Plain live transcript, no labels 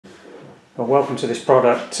Well, welcome to this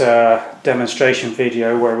product demonstration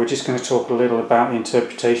video where we're just going to talk a little about the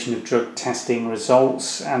interpretation of drug testing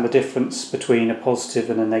results and the difference between a positive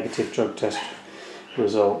and a negative drug test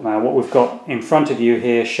result. Now, what we've got in front of you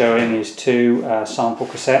here showing is two sample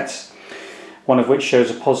cassettes, one of which shows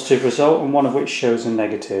a positive result and one of which shows a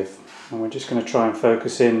negative. And we're just going to try and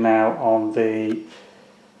focus in now on the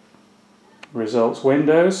results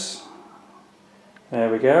windows. There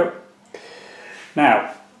we go.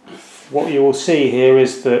 Now, what you will see here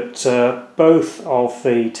is that both of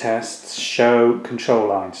the tests show control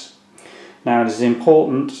lines. Now, it is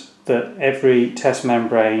important that every test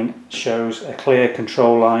membrane shows a clear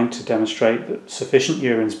control line to demonstrate that sufficient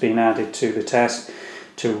urine has been added to the test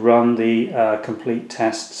to run the complete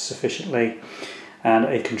test sufficiently, and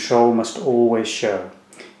a control must always show.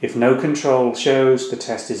 If no control shows, the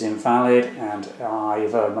test is invalid and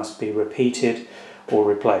either must be repeated or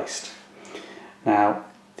replaced. Now,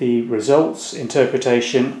 the results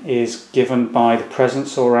interpretation is given by the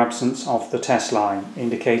presence or absence of the test line,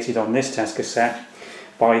 indicated on this test cassette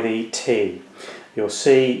by the T. You'll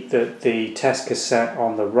see that the test cassette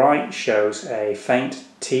on the right shows a faint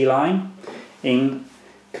T line. In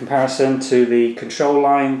comparison to the control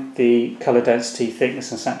line, the colour density, thickness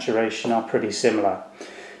and saturation are pretty similar.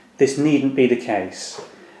 This needn't be the case.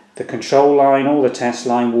 The control line or the test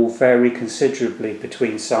line will vary considerably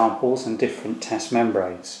between samples and different test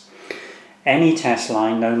membranes. Any test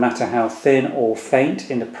line, no matter how thin or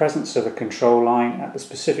faint, in the presence of a control line at the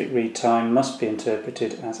specific read time must be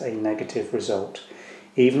interpreted as a negative result.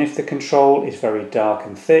 Even if the control is very dark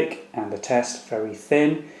and thick and the test very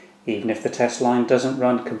thin, even if the test line doesn't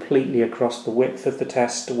run completely across the width of the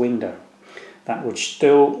test window, that would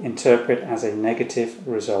still interpret as a negative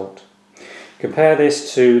result. Compare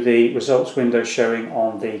this to the results window showing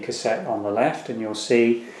on the cassette on the left, and you'll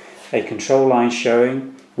see a control line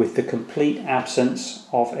showing with the complete absence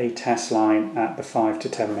of a test line at the 5 to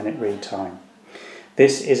 10 minute read time.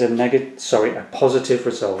 This is a positive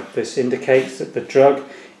result. This indicates that the drug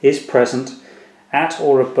is present at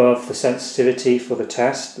or above the sensitivity for the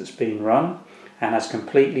test that's been run and has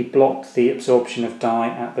completely blocked the absorption of dye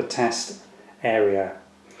at the test area.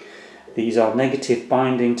 These are negative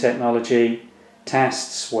binding technology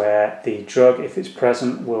tests where the drug, if it's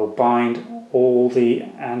present, will bind all the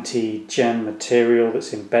anti-gen material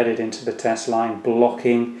that's embedded into the test line,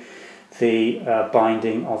 blocking the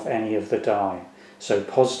binding of any of the dye. So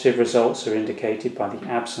positive results are indicated by the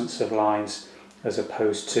absence of lines as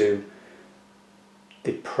opposed to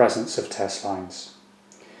the presence of test lines.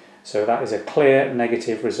 So that is a clear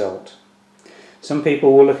negative result. Some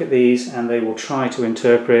people will look at these and they will try to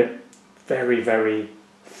interpret very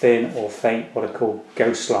thin or faint, what are called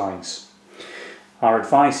ghost lines. Our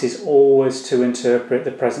advice is always to interpret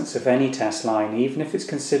the presence of any test line, even if it's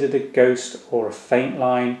considered a ghost or a faint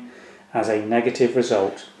line, as a negative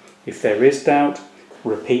result. If there is doubt,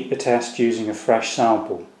 repeat the test using a fresh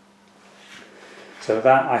sample. So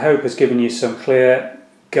that, I hope, has given you some clear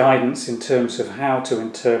guidance in terms of how to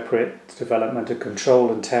interpret the development of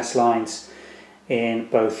control and test lines in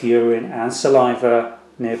both urine and saliva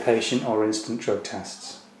near patient or instant drug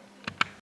tests.